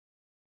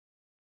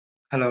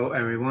Hello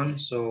everyone,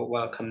 so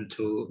welcome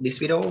to this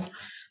video.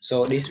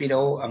 So this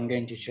video I'm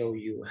going to show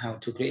you how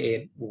to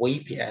create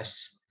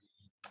VPS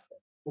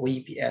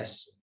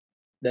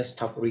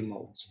desktop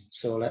remote.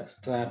 So let's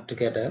start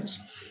together.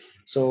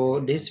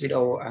 So this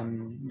video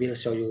will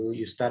show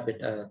you start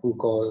with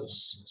Google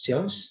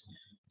Sales.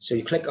 So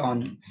you click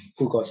on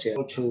Google Sales,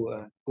 go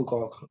to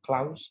Google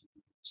Cloud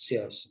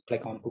Sales,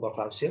 click on Google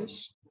Cloud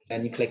Sales,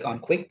 then you click on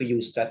quick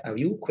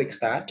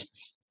start,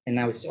 and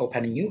now it's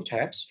opening new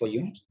tabs for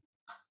you.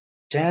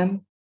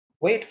 Then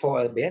wait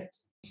for a bit.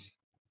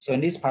 So in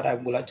this part, I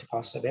would like to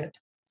pause a bit.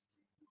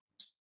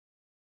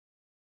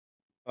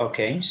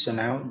 Okay, so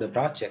now the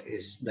project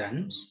is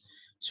done.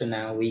 So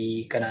now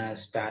we gonna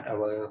start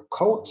our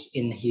code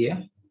in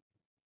here.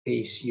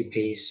 You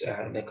paste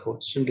the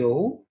code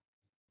sudo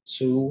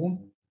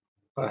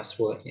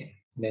password here.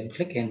 Then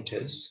click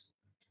enters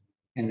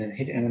and then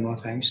hit enter more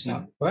times.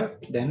 Not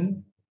work.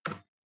 Then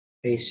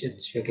paste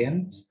it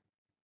again.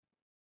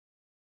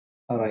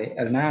 All right,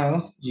 and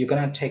now you're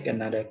gonna take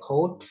another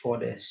code for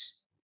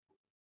this.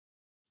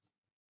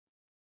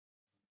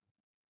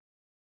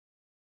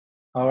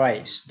 All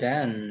right,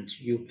 then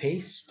you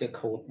paste the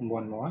code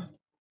one more.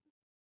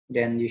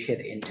 Then you hit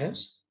enter.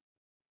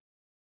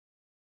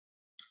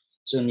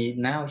 So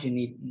now you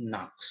need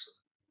Knox.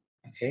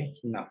 Okay,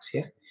 Knox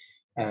here.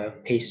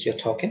 Paste your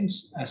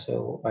tokens.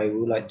 So I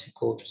would like to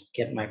go to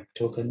get my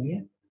token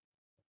here.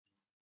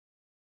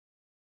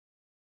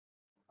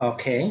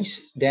 Okay,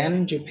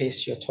 then you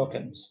paste your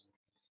tokens.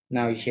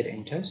 Now you hit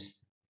enter.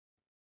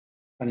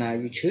 And now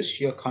you choose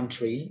your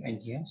country in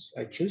here. So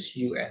I choose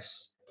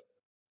US.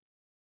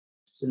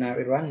 So now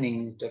we're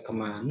running the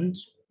command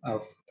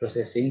of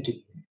processing to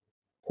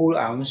pull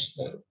out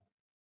the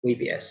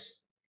VPS.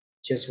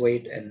 Just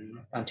wait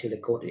until the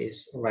code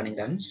is running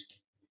done.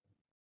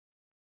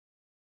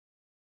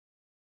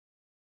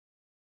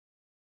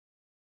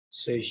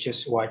 So you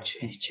just watch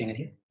and check it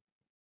here.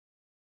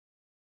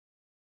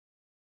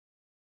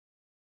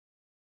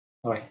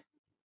 All right.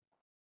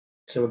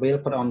 So we'll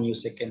put on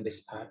music in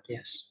this part,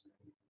 yes.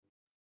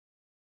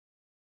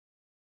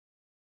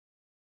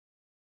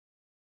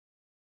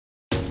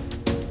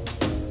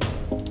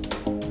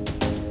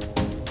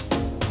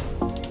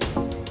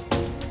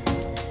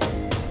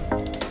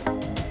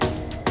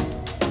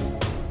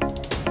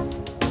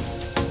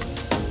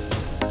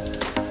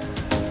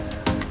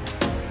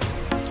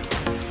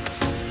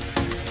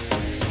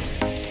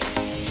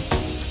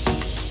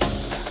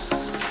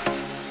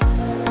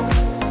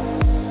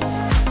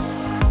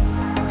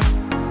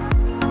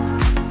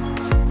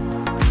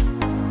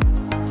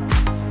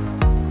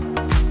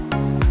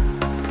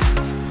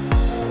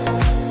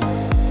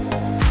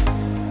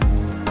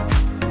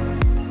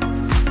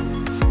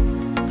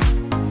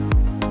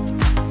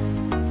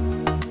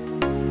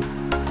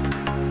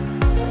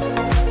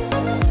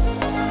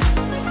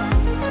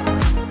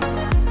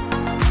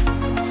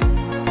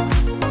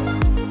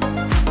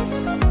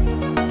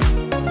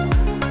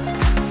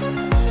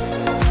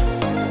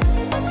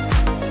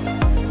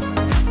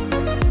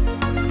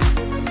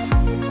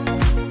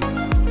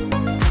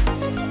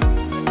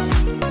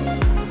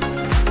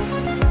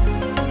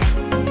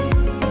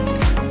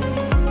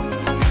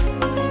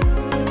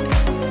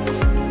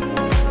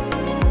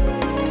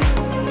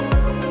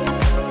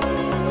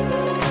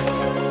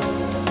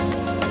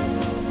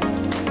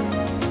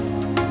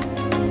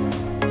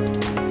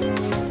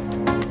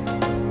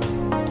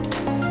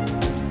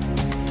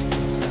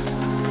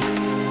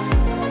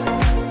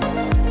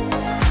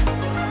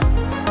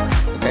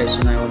 Okay, so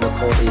now the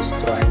code is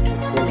trying to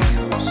pulling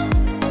out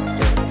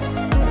the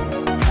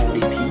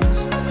RDPs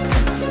in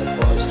order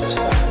for us to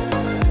start.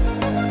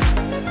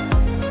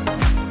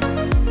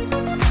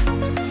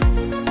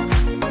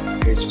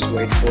 Okay, just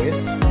wait for it.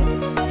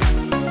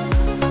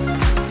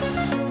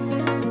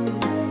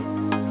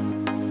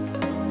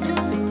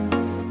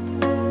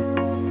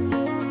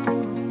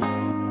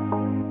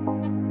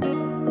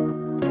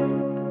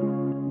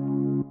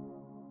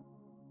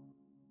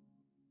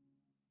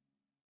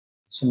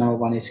 So now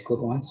one is a good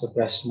one. So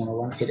press number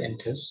one, hit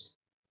enter.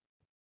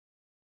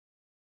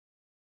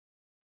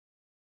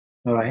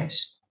 All right.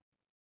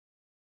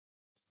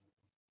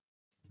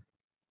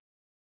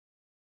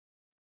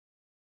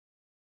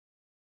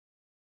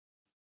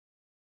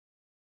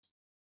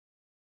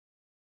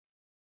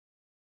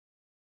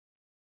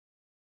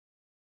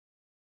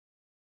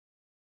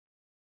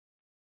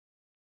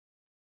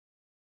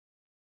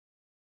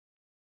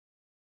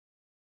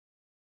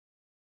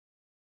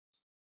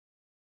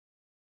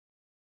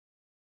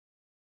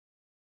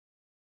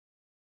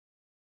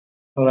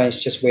 All right, it's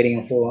just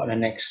waiting for the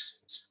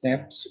next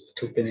steps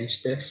to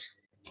finish this.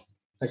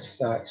 Let's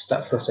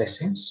start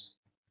processing.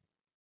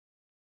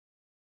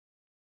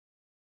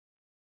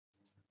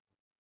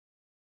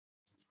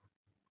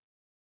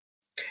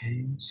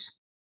 Okay.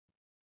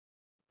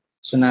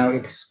 So now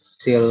it's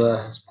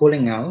still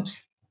pulling out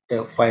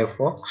the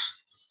Firefox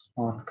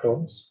on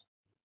Chrome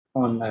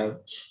on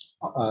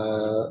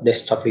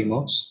desktop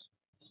remotes.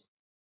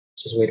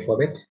 Just wait for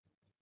a bit.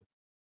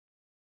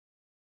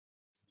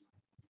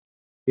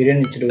 You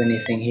don't need to do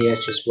anything here,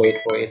 just wait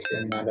for it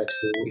in order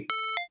to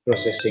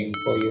processing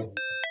for you.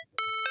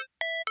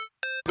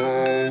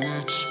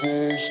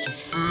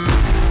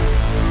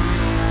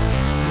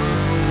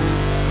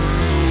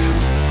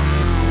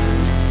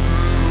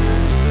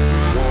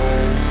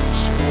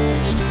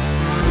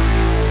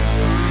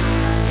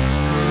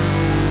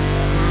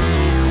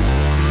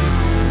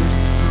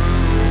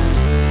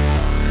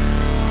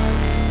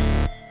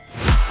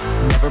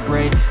 Never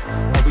break,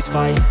 always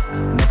fight,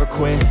 never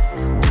quit,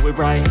 do it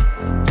right,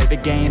 play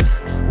the game,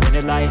 win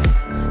it life,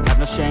 have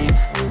no shame,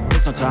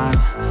 there's no time,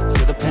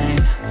 feel the pain,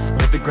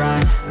 live the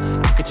grind,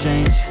 I could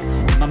change,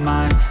 in my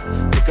mind,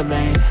 pick a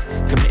lane,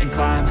 commit and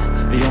climb,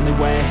 the only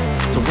way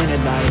to win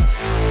it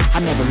life, I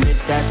never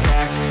miss, that's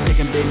fact,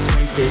 taking big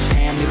swings, bitch,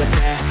 hand me the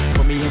bat,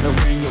 put me in the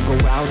ring, you'll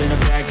go out in a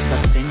bag, cause I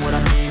sing what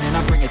I mean, and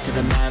I bring it to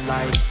the mad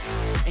light.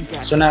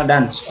 So now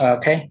done.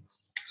 Okay,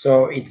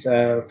 so it's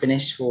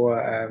finished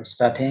for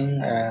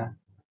starting.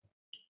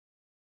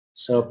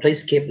 So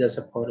please keep the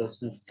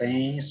supporters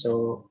thing.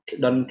 So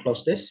don't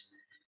close this.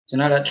 So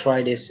now let's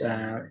try this.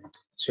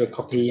 So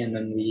copy, and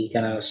then we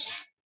gonna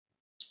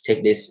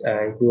take this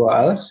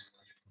URLs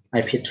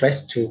IP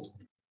address to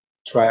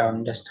try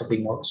on desktop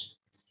remote.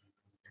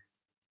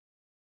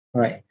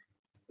 All right,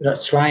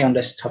 let's try on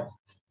desktop.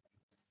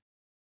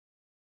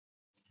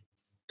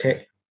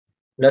 Okay,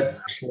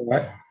 let's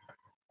try.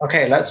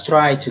 Okay, let's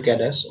try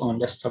together on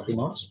desktop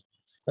remote.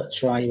 Let's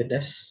try with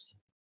this.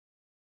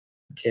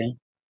 Okay,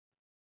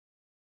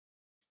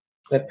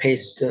 let's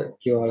paste the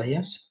URL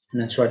here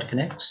and then try to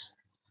connect.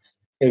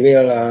 It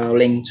will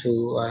link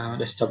to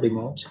desktop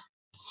remote.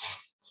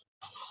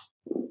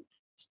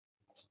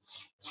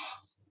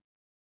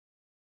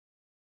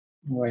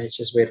 Right,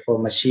 just wait for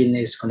machine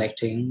is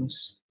connecting,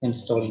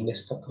 installing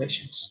desktop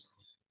connections.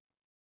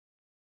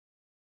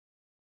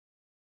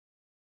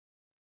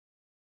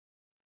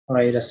 All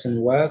right, it doesn't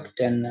work.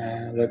 Then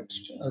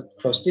let's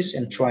close this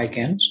and try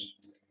again.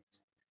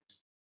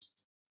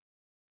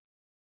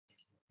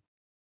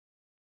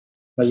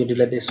 Well, you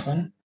delete this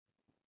one,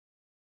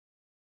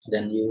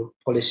 then you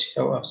polish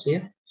show up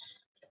here.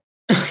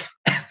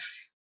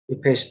 You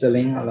paste the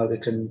link, allow the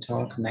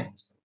terminal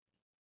connect.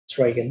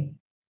 Try again.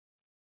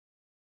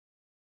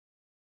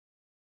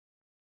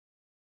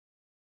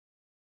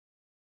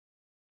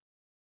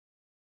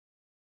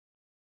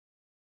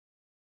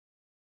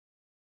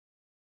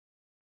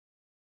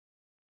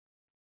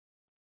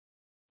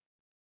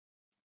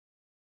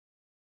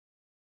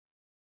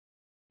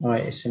 All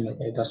right, it seems like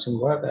it doesn't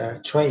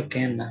work. Try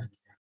again.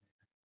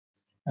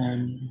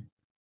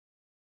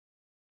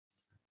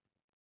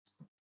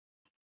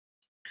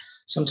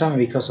 Sometimes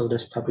because of the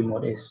desktop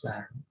remote is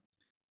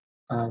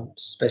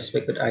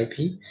specific with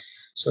IP,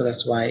 so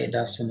that's why it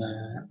doesn't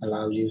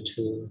allow you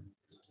to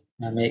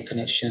make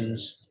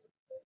connections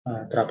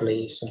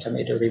properly.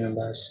 Sometimes it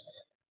remembers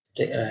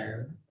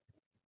the,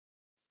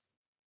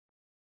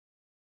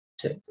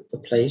 the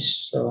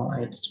place, so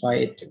that's why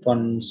it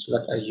wants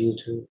let you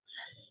to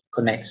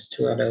connect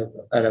to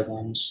other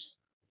ones.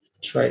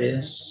 Try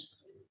this.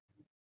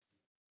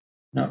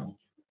 No,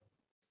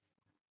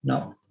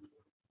 no.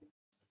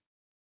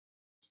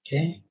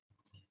 Okay,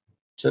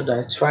 so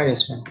let's try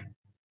this one.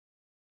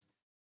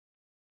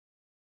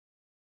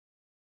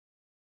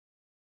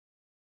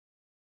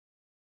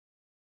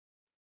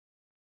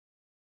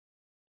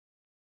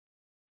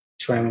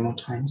 Try one more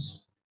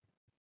times.